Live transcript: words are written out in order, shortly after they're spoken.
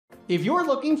If you're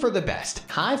looking for the best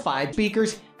hi-fi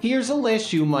speakers, here's a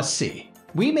list you must see.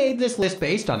 We made this list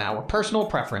based on our personal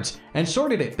preference and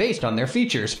sorted it based on their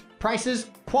features, prices,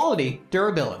 quality,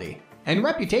 durability, and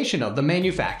reputation of the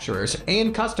manufacturers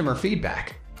and customer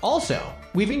feedback. Also,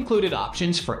 we've included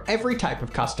options for every type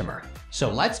of customer.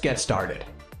 So let's get started.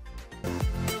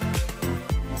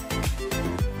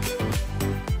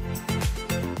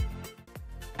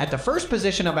 At the first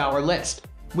position of our list,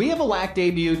 we have ELAC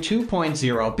Debut 2.0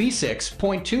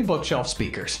 B6.2 bookshelf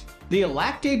speakers. The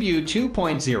ELAC Debut 2.0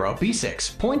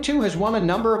 B6.2 has won a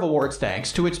number of awards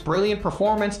thanks to its brilliant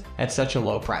performance at such a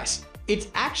low price. It's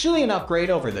actually an upgrade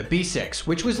over the B6,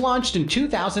 which was launched in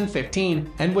 2015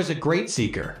 and was a great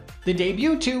seeker. The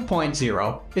Debut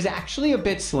 2.0 is actually a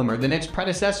bit slimmer than its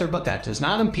predecessor, but that does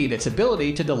not impede its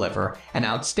ability to deliver an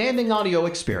outstanding audio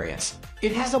experience.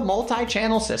 It has a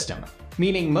multi-channel system,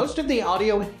 meaning most of the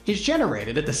audio is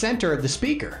generated at the center of the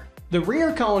speaker. The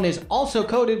rear cone is also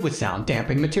coated with sound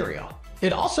damping material.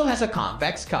 It also has a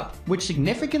convex cup, which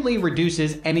significantly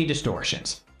reduces any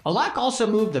distortions. ELAC also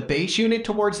moved the bass unit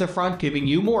towards the front, giving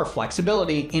you more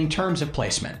flexibility in terms of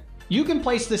placement. You can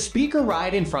place the speaker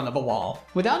right in front of a wall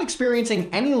without experiencing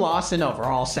any loss in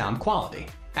overall sound quality.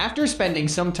 After spending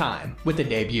some time with the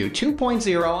Debut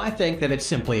 2.0, I think that it's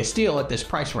simply a steal at this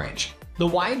price range. The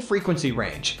wide frequency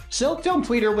range, silk dome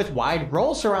tweeter with wide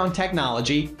roll surround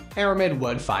technology, aramid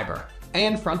wood fiber,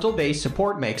 and frontal bass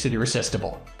support makes it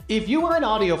irresistible. If you are an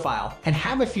audiophile and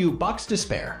have a few bucks to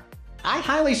spare, I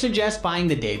highly suggest buying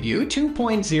the Debut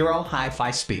 2.0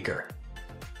 hi-fi speaker.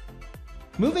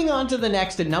 Moving on to the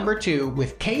next at number 2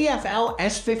 with KEF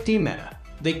LS50 Meta.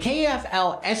 The KEF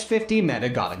LS50 Meta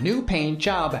got a new paint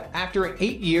job after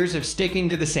 8 years of sticking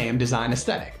to the same design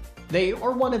aesthetic. They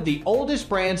are one of the oldest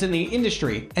brands in the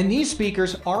industry, and these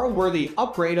speakers are a worthy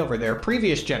upgrade over their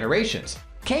previous generations.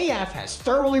 KEF has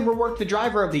thoroughly reworked the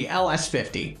driver of the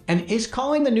LS50 and is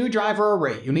calling the new driver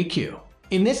Array UniQ.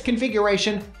 In this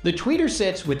configuration, the tweeter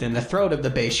sits within the throat of the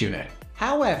bass unit.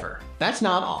 However, that's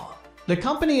not all. The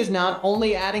company is not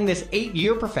only adding this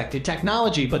 8-year perfected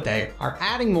technology, but they are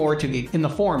adding more to it in the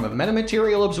form of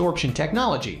metamaterial absorption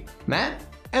technology.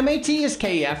 MAT is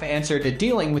KEF answer to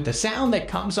dealing with the sound that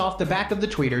comes off the back of the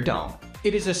tweeter dome.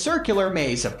 It is a circular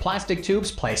maze of plastic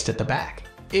tubes placed at the back.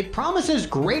 It promises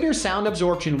greater sound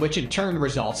absorption, which in turn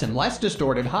results in less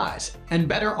distorted highs and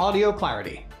better audio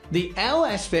clarity. The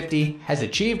LS50 has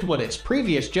achieved what its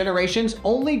previous generations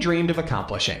only dreamed of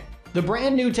accomplishing. The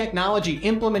brand new technology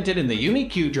implemented in the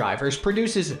UniQ drivers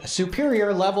produces a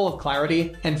superior level of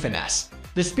clarity and finesse.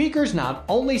 The speakers not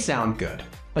only sound good,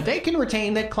 but they can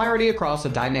retain that clarity across a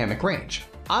dynamic range.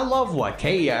 I love what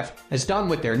KEF has done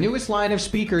with their newest line of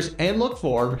speakers and look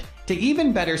forward to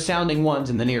even better sounding ones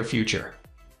in the near future.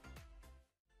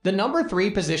 The number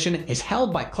 3 position is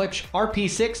held by Klipsch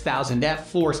RP6000F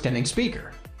Floorstanding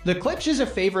speaker. The Klipsch is a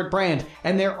favorite brand,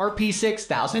 and their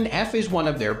RP6000F is one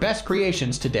of their best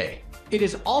creations to date. It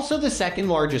is also the second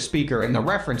largest speaker in the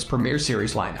reference Premier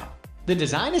Series lineup. The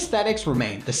design aesthetics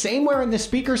remain the same, wherein the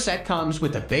speaker set comes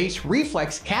with a bass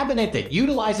reflex cabinet that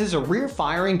utilizes a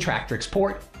rear-firing Tractrix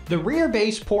port. The rear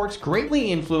bass ports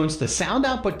greatly influence the sound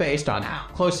output based on how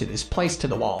close it is placed to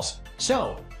the walls.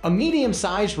 So, a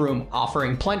medium-sized room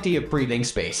offering plenty of breathing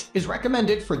space is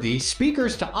recommended for these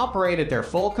speakers to operate at their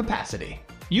full capacity.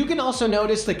 You can also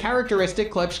notice the characteristic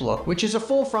Klipsch look, which is a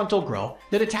full frontal grille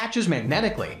that attaches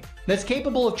magnetically, that's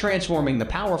capable of transforming the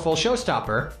powerful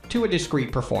showstopper to a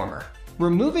discreet performer.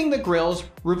 Removing the grills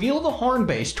reveal the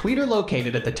horn-based tweeter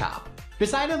located at the top.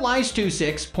 Beside it lies two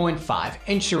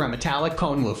 6.5-inch ceramic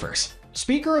cone woofers.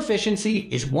 Speaker efficiency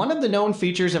is one of the known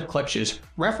features of Klipsch's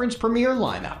reference Premier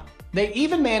lineup. They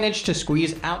even managed to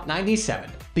squeeze out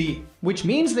 97B, which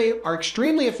means they are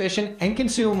extremely efficient and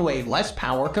consume way less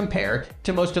power compared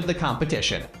to most of the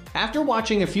competition. After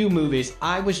watching a few movies,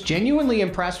 I was genuinely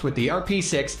impressed with the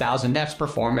RP6000F's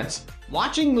performance.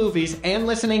 Watching movies and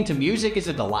listening to music is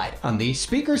a delight on these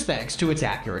speakers thanks to its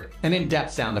accurate and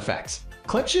in-depth sound effects.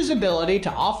 Klipsch's ability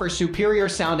to offer superior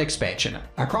sound expansion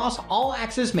across all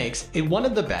axes makes it one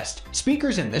of the best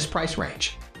speakers in this price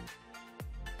range.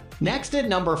 Next at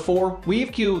number 4, we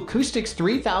have Q Acoustics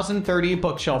 3030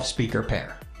 bookshelf speaker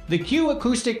pair. The Q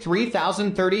Acoustic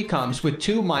 3030 comes with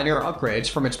two minor upgrades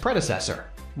from its predecessor.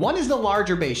 One is the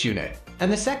larger bass unit,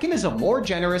 and the second is a more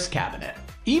generous cabinet.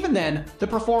 Even then, the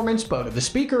performance mode of the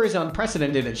speaker is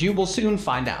unprecedented, as you will soon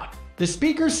find out. The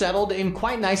speaker settled in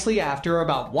quite nicely after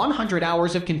about 100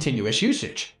 hours of continuous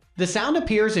usage. The sound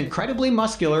appears incredibly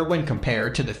muscular when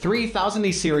compared to the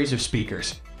 3000 series of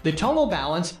speakers. The tonal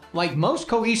balance, like most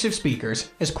cohesive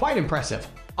speakers, is quite impressive.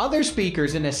 Other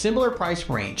speakers in a similar price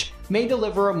range may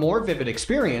deliver a more vivid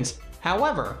experience,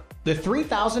 However, the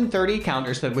 3030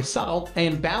 counters that with subtle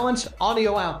and balanced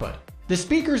audio output. The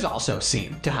speakers also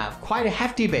seem to have quite a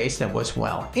hefty bass that was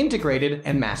well integrated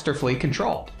and masterfully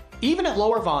controlled. Even at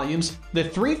lower volumes, the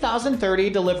 3030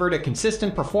 delivered a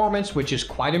consistent performance which is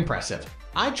quite impressive.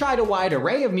 I tried a wide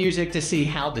array of music to see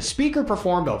how the speaker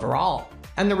performed overall,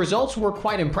 and the results were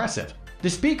quite impressive. The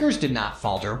speakers did not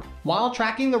falter while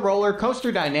tracking the roller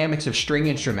coaster dynamics of string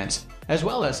instruments, as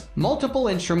well as multiple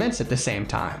instruments at the same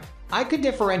time. I could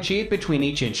differentiate between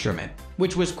each instrument,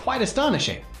 which was quite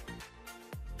astonishing.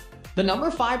 The number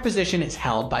 5 position is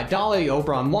held by Dali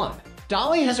Oberon 1.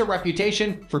 Dali has a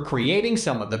reputation for creating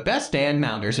some of the best stand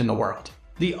mounters in the world.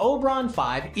 The Oberon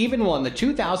 5 even won the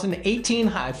 2018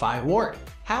 Hi-Fi Award.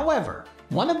 However,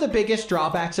 one of the biggest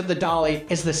drawbacks of the Dali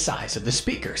is the size of the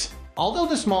speakers. Although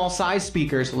the small size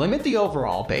speakers limit the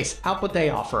overall bass output, they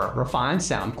offer a refined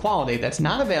sound quality that's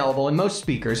not available in most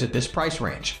speakers at this price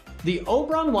range. The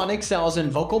Oberon 1 excels in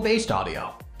vocal-based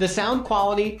audio. The sound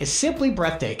quality is simply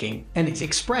breathtaking and is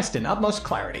expressed in utmost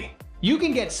clarity. You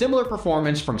can get similar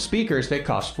performance from speakers that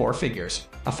cost 4 figures,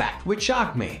 a fact which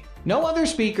shocked me. No other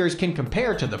speakers can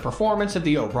compare to the performance of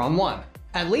the Oberon 1,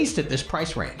 at least at this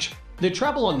price range. The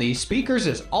treble on these speakers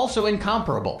is also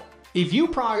incomparable. If you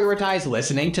prioritize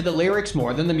listening to the lyrics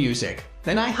more than the music,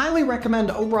 then I highly recommend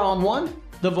Oberon 1.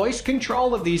 The voice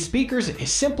control of these speakers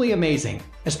is simply amazing,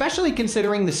 especially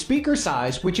considering the speaker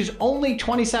size, which is only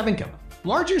 27 km.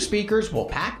 Larger speakers will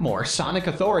pack more sonic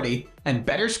authority and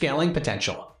better scaling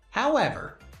potential.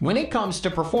 However, when it comes to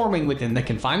performing within the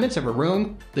confinements of a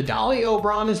room, the Dali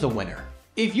Oberon is the winner.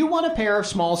 If you want a pair of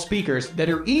small speakers that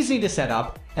are easy to set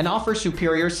up and offer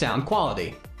superior sound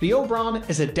quality, the Oberon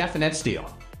is a definite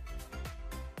steal.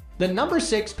 The number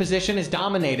 6 position is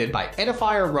dominated by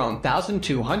Edifier Roan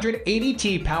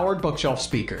 1280T powered bookshelf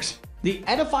speakers. The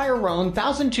Edifier Roan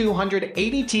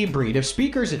 1280T breed of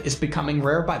speakers is becoming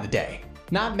rare by the day.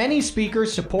 Not many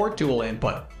speakers support dual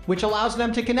input, which allows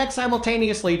them to connect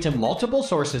simultaneously to multiple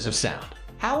sources of sound.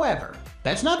 However,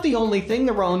 that's not the only thing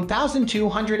the Roan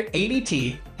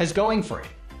 1280T has going for it.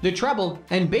 The treble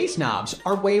and bass knobs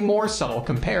are way more subtle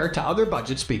compared to other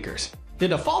budget speakers. The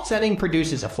default setting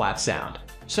produces a flat sound,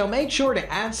 so make sure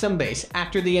to add some bass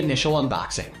after the initial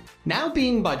unboxing. Now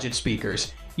being budget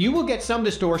speakers, you will get some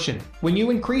distortion when you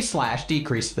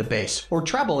increase/decrease the bass or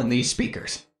treble in these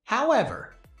speakers.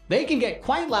 However, they can get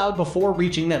quite loud before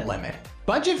reaching that limit.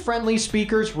 Budget-friendly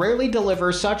speakers rarely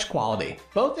deliver such quality,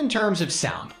 both in terms of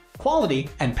sound, quality,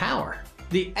 and power.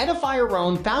 The Edifier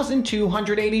Roan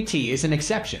 1280T is an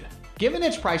exception. Given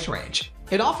its price range,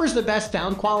 it offers the best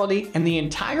sound quality in the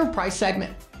entire price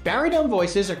segment. Baritone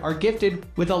voices are gifted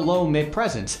with a low mid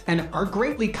presence and are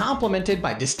greatly complemented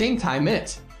by distinct high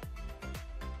mids.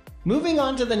 Moving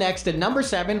on to the next at number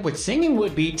 7 with Singing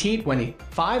Wood BT25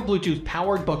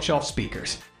 Bluetooth-powered bookshelf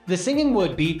speakers. The Singing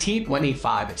Wood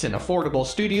BT25 is an affordable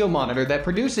studio monitor that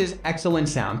produces excellent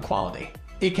sound quality.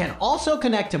 It can also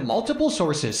connect to multiple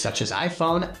sources such as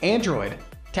iPhone, Android,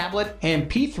 tablet, and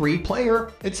MP3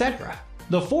 player, etc.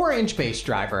 The 4-inch bass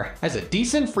driver has a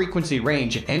decent frequency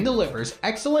range and delivers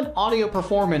excellent audio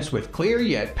performance with clear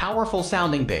yet powerful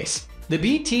sounding bass. The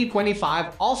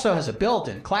BT25 also has a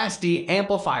built-in Class D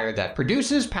amplifier that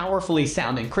produces powerfully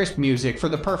sounding crisp music for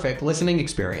the perfect listening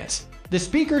experience. The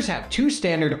speakers have 2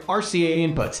 standard RCA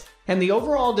inputs, and the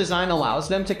overall design allows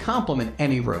them to complement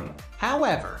any room.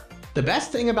 However, the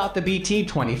best thing about the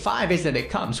BT25 is that it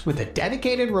comes with a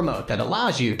dedicated remote that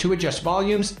allows you to adjust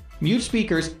volumes, mute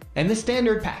speakers, and the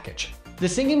standard package. The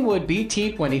Singing Wood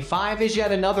BT25 is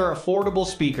yet another affordable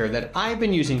speaker that I've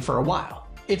been using for a while.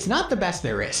 It's not the best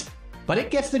there is, but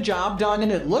it gets the job done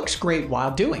and it looks great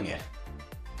while doing it.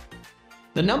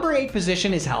 The number 8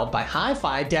 position is held by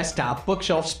Hi-Fi desktop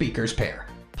bookshelf speakers pair.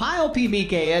 Pyle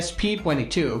PBK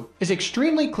SP22 is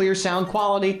extremely clear sound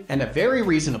quality and a very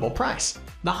reasonable price.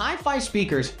 The Hi-Fi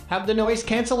speakers have the noise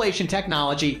cancellation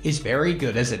technology is very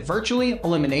good as it virtually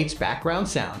eliminates background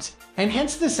sounds, and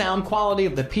hence the sound quality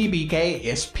of the PBK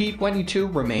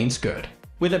SP22 remains good,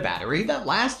 with a battery that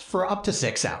lasts for up to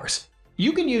 6 hours.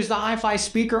 You can use the Hi-Fi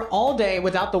speaker all day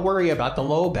without the worry about the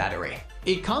low battery.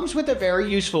 It comes with a very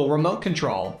useful remote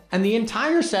control, and the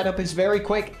entire setup is very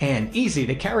quick and easy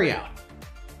to carry out.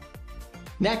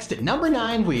 Next at number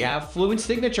 9 we have Fluance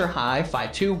Signature Hi-Fi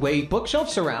 2-way bookshelf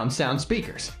surround sound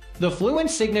speakers. The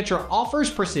Fluance Signature offers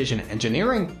precision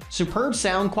engineering, superb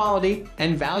sound quality,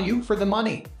 and value for the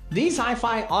money. These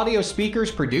hi-fi audio speakers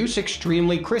produce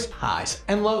extremely crisp highs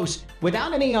and lows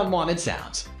without any unwanted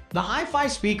sounds. The hi-fi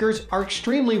speakers are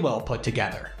extremely well put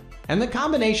together, and the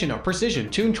combination of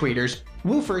precision tune tweeters,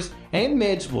 woofers, and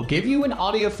mids will give you an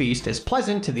audio feast as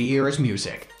pleasant to the ear as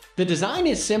music. The design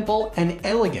is simple and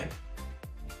elegant,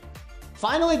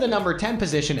 Finally, the number 10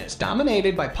 position is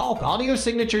dominated by Polk Audio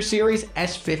Signature Series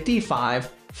S55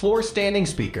 Floorstanding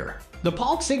speaker. The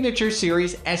Polk Signature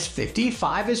Series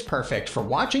S55 is perfect for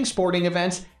watching sporting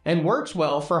events and works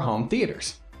well for home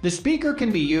theaters. The speaker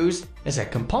can be used as a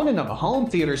component of a home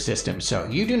theater system, so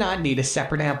you do not need a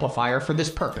separate amplifier for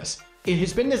this purpose. It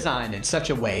has been designed in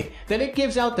such a way that it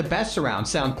gives out the best surround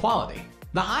sound quality.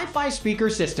 The Hifi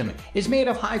speaker system is made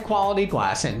of high-quality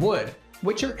glass and wood,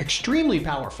 which are extremely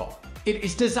powerful. It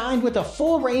is designed with a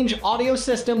full-range audio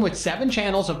system with 7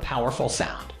 channels of powerful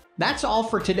sound. That's all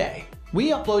for today. We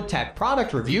upload tech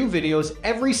product review videos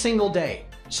every single day,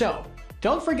 so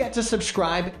don't forget to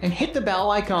subscribe and hit the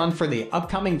bell icon for the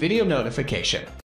upcoming video notification.